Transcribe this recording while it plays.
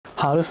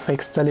How to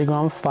fix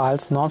Telegram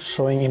files not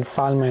showing in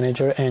File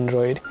Manager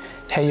Android.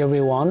 Hey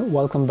everyone,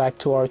 welcome back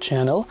to our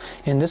channel.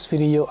 In this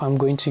video, I'm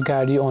going to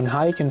guide you on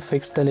how you can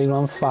fix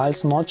Telegram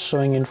files not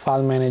showing in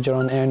File Manager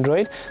on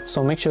Android.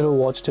 So make sure to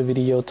watch the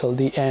video till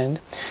the end.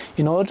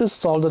 In order to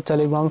solve the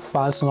Telegram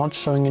files not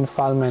showing in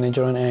File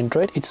Manager on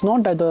Android, it's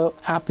not that the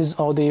app is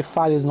or the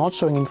file is not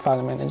showing in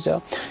File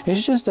Manager.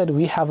 It's just that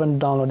we haven't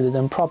downloaded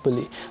them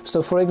properly.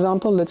 So for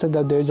example, let's say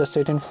that there's a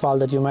certain file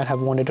that you might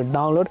have wanted to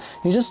download.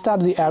 You just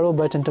tap the arrow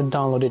button to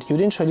download it. You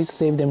didn't really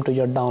save them to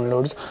your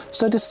downloads.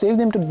 So to save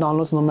them to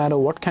downloads, no matter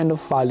what kind of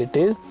file it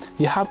is,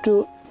 you have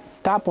to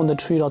tap on the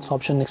three dots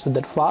option next to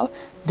that file.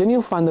 Then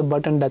you'll find the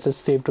button that says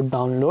save to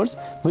downloads,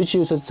 which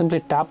you should simply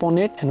tap on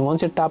it, and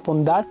once you tap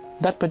on that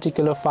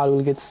particular file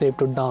will get saved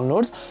to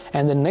downloads.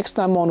 And then next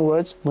time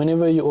onwards,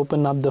 whenever you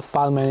open up the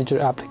File Manager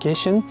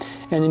application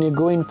and then you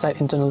go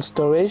inside internal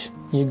storage,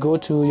 you go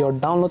to your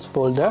downloads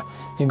folder,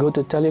 you go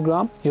to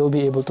Telegram, you'll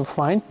be able to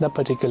find that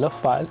particular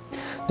file.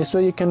 This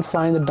way you can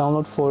find the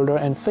download folder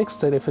and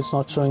fix it. If it's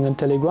not showing on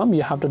Telegram,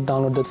 you have to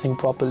download the thing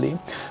properly.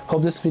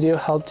 Hope this video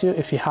helped you.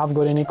 If you have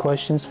got any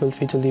questions, feel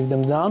free to leave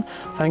them down.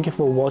 Thank you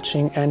for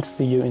watching and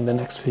see you in the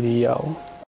next video.